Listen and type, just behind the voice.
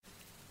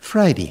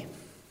Friday.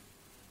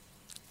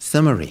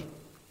 Summary.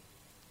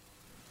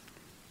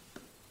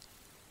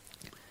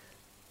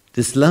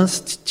 This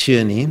last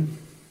journey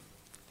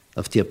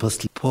of the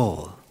Apostle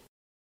Paul,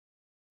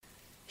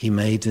 he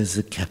made as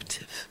a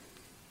captive.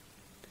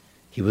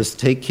 He was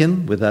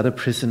taken with other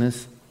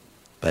prisoners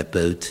by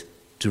boat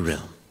to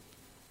Rome.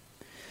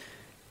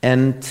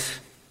 And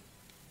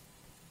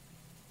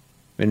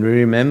when we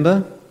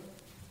remember,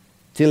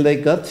 till they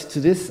got to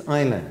this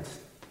island,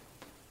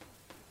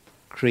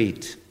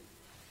 Crete,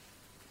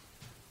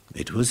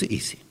 it was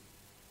easy.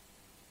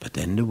 But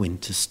then the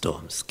winter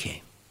storms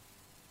came.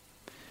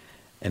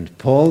 And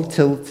Paul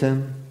told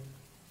them,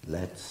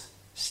 let's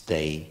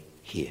stay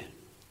here.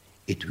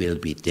 It will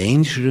be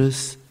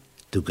dangerous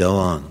to go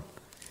on.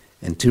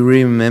 And to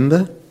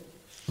remember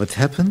what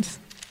happens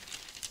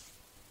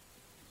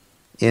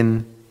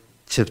in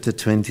chapter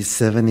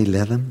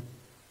 27:11.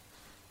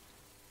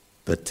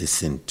 But the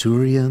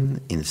centurion,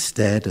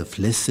 instead of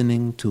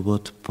listening to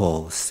what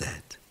Paul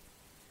said,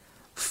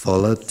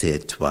 followed the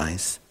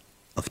advice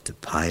of the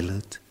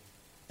pilot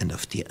and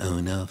of the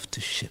owner of the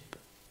ship.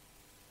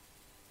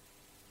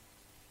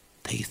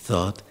 They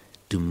thought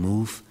to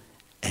move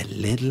a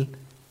little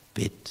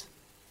bit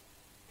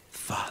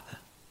farther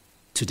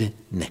to the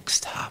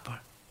next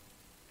harbor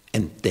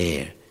and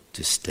there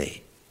to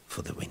stay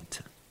for the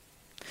winter.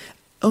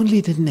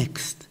 Only the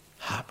next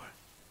harbor,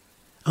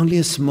 only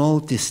a small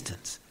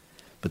distance,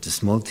 but the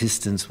small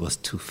distance was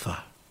too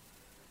far.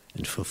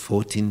 And for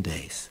 14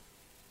 days,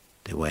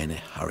 they were in a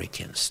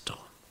hurricane storm.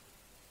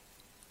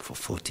 For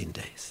 14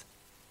 days.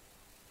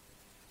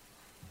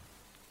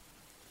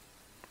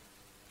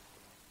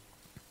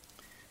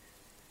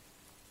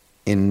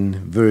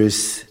 In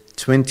verse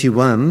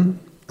 21,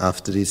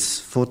 after this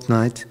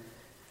fortnight,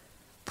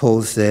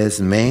 Paul says,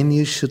 "Man,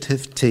 you should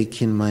have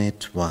taken my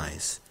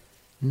advice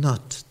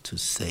not to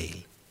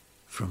sail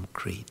from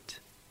Crete.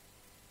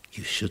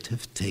 You should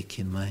have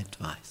taken my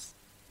advice.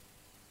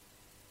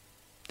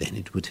 Then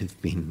it would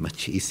have been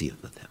much easier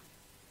for them.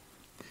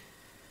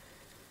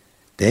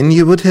 Then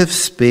you would have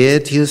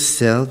spared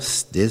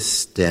yourselves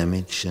this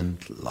damage and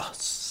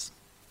loss."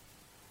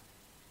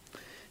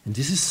 And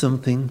this is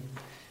something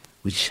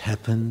which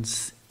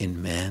happens in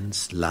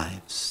man's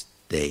lives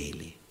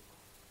daily.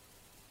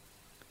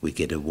 We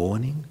get a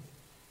warning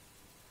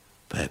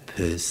by a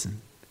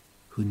person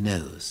who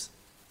knows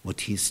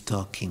what he's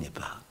talking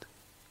about.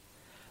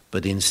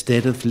 But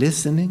instead of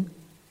listening,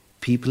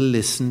 people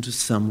listen to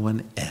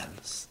someone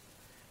else.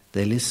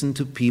 They listen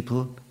to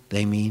people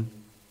they mean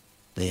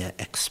they are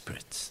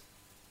experts.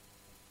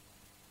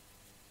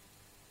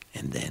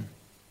 And then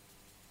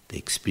they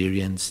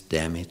experience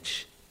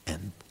damage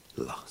and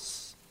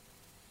loss.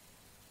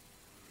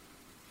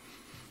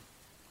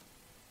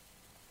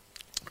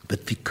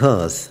 But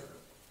because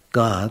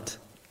God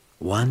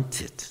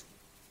wanted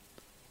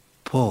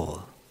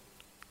Paul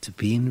to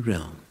be in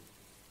Rome,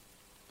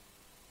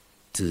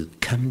 to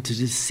come to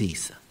the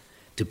Caesar,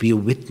 to be a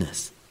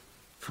witness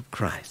for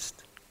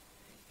Christ,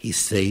 he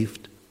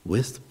saved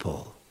with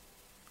Paul.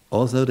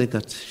 Although they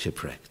got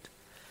shipwrecked,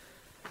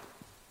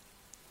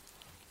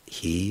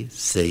 he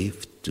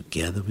saved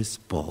together with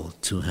Paul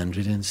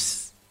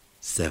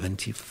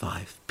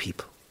 275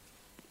 people.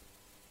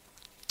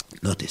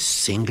 Not a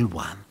single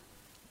one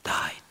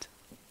died.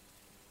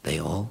 They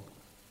all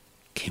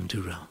came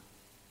to Rome.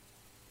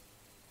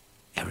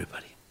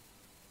 Everybody.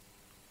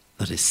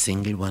 Not a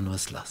single one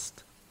was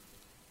lost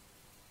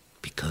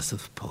because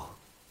of Paul.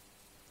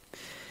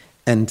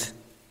 And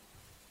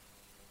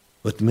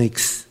what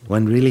makes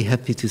one really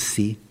happy to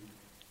see,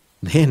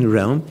 there in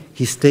Rome,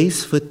 he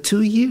stays for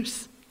 2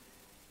 years,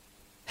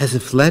 has a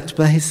flat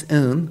by his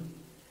own,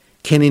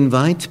 can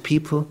invite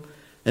people,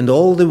 and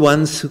all the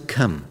ones who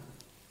come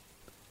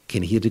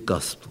can hear the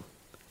gospel,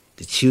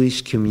 the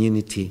Jewish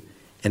community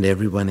and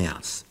everyone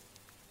else.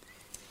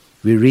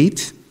 We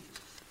read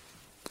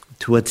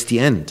towards the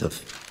end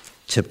of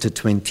chapter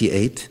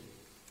 28,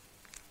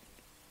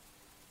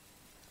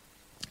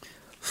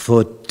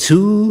 "For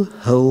 2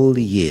 whole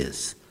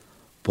years,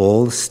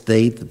 Paul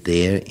stayed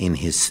there in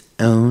his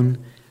own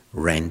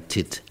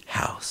rented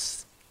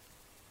house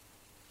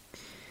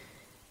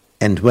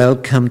and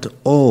welcomed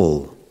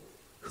all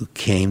who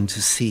came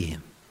to see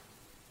him."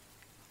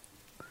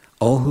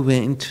 All who were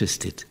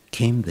interested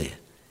came there,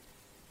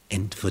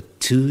 and for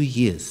 2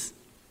 years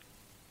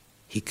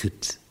he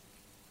could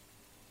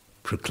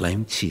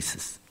proclaim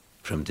Jesus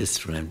from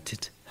this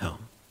rented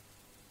home.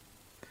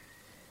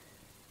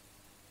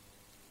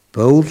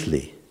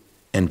 Boldly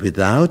and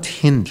without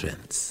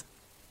hindrance,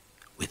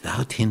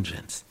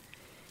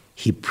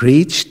 he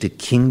preached the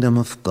kingdom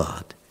of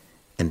God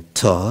and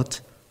taught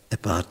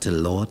about the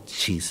Lord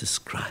Jesus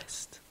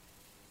Christ.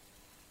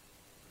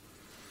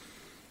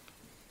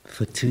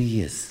 For 2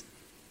 years,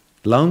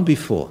 long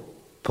before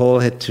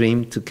Paul had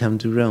dreamed to come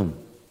to Rome.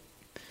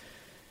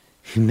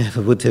 He never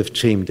would have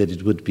dreamed that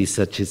it would be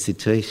such a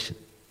situation.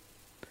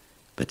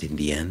 But in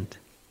the end,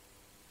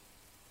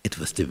 it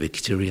was the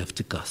victory of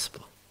the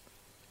gospel.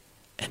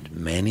 And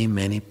many,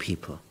 many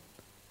people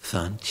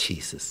found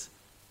Jesus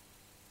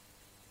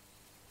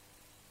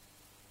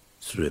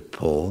through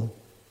Paul,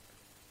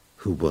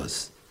 who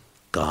was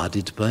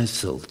guarded by a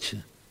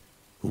soldier,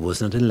 who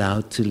was not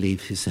allowed to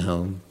leave his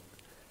home,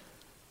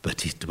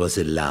 but it was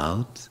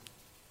allowed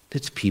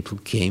that people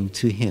came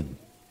to him.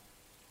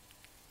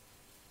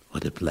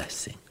 What a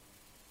blessing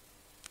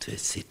to a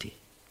city.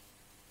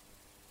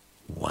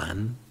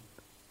 One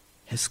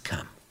has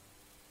come,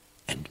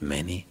 and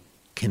many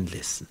can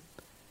listen,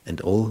 and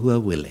all who are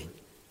willing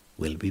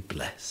will be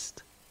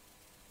blessed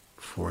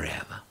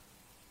forever.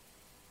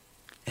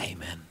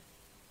 Amen.